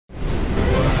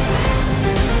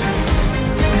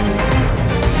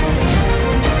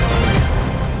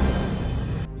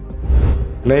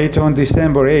Late on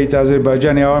December 8,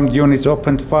 Azerbaijani armed units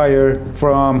opened fire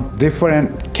from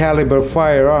different caliber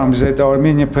firearms at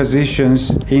Armenian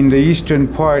positions in the eastern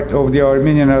part of the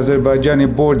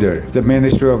Armenian-Azerbaijani border, the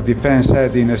Ministry of Defense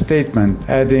said in a statement,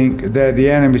 adding that the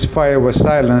enemy's fire was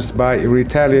silenced by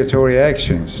retaliatory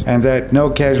actions and that no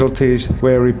casualties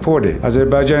were reported.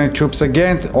 Azerbaijani troops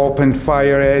again opened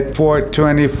fire at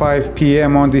 4:25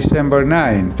 p.m. on December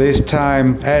 9, this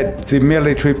time at the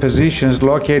military positions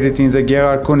located in the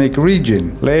Gerarkunik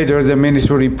region. Later, the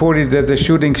ministry reported that the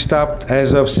shooting stopped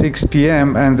as of 6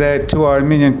 p.m. and that 2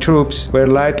 Armenian troops were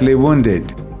lightly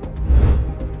wounded.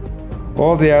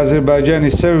 All the Azerbaijani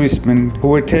servicemen who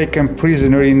were taken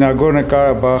prisoner in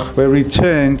Nagorno-Karabakh were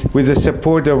returned with the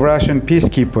support of Russian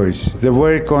peacekeepers. The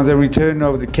work on the return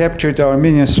of the captured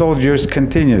Armenian soldiers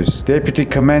continues, Deputy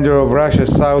Commander of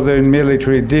Russia's Southern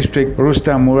Military District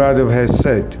Rustam Muradov has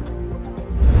said.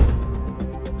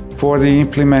 For the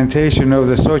implementation of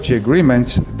the Sochi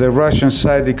agreements, the Russian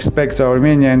side expects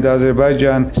Armenia and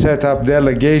Azerbaijan set up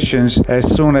delegations as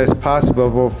soon as possible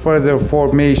for further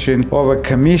formation of a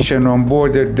commission on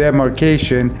border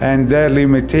demarcation and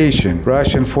delimitation,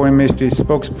 Russian Foreign Ministry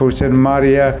spokesperson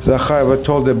Maria Zakharova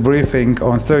told a briefing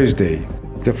on Thursday.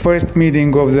 The first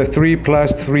meeting of the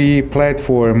 3+3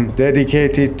 platform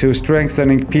dedicated to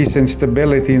strengthening peace and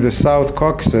stability in the South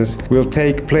Caucasus will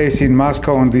take place in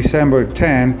Moscow on December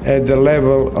 10 at the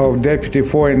level of deputy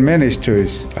foreign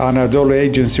ministers, Anadolu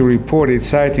Agency reported,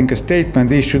 citing a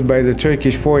statement issued by the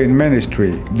Turkish Foreign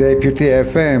Ministry. Deputy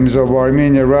FMs of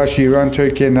Armenia, Russia, Iran,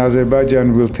 Turkey and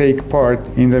Azerbaijan will take part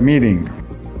in the meeting.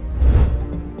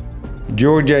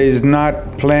 Georgia is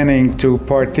not planning to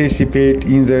participate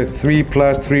in the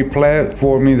 3+3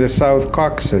 platform in the South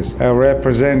Caucasus. A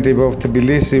representative of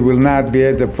Tbilisi will not be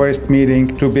at the first meeting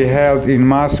to be held in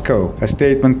Moscow, a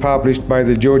statement published by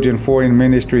the Georgian Foreign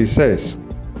Ministry says.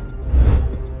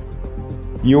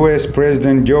 U.S.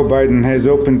 President Joe Biden has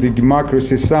opened the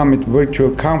Democracy Summit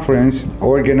virtual conference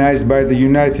organized by the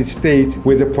United States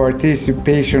with the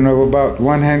participation of about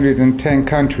 110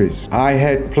 countries. I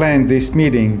had planned this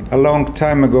meeting a long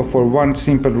time ago for one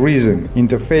simple reason. In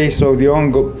the face of the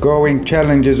ongoing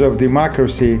challenges of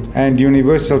democracy and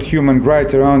universal human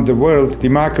rights around the world,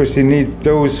 democracy needs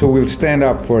those who will stand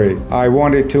up for it. I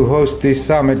wanted to host this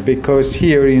summit because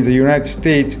here in the United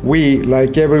States, we,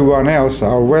 like everyone else,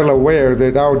 are well aware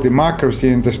that our democracy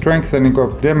and the strengthening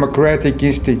of democratic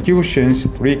institutions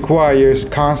requires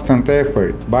constant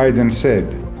effort, Biden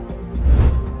said.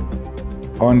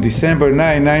 On December 9,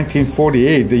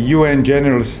 1948, the UN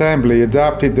General Assembly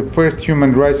adopted the first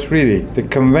human rights treaty, the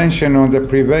Convention on the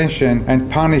Prevention and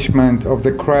Punishment of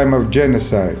the Crime of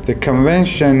Genocide. The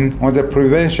Convention on the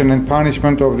Prevention and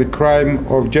Punishment of the Crime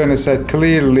of Genocide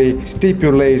clearly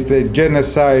stipulates that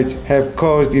genocides have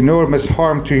caused enormous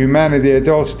harm to humanity at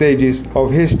all stages of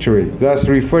history, thus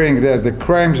referring that the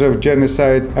crimes of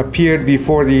genocide appeared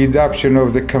before the adoption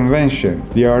of the Convention.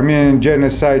 The Armenian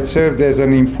genocide served as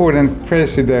an important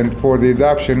precedent for the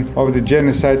adoption of the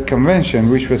Genocide Convention,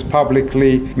 which was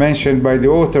publicly mentioned by the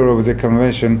author of the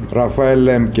convention, Rafael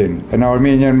Lemkin. An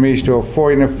Armenian Ministry of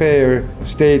Foreign Affairs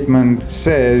statement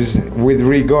says, with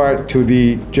regard to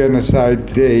the Genocide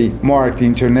Day marked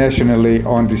internationally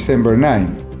on December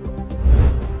 9.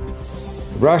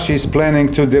 Russia is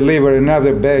planning to deliver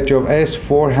another batch of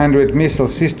S-400 missile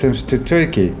systems to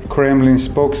Turkey, Kremlin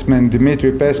spokesman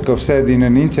Dmitry Peskov said in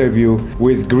an interview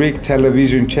with Greek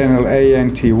television channel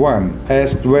ANT1.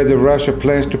 Asked whether Russia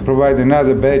plans to provide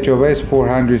another batch of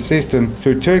S-400 systems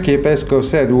to Turkey, Peskov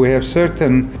said, "We have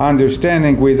certain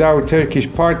understanding with our Turkish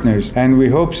partners, and we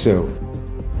hope so."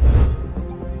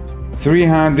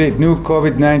 300 new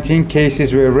COVID-19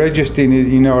 cases were registered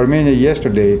in Armenia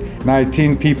yesterday.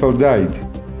 19 people died.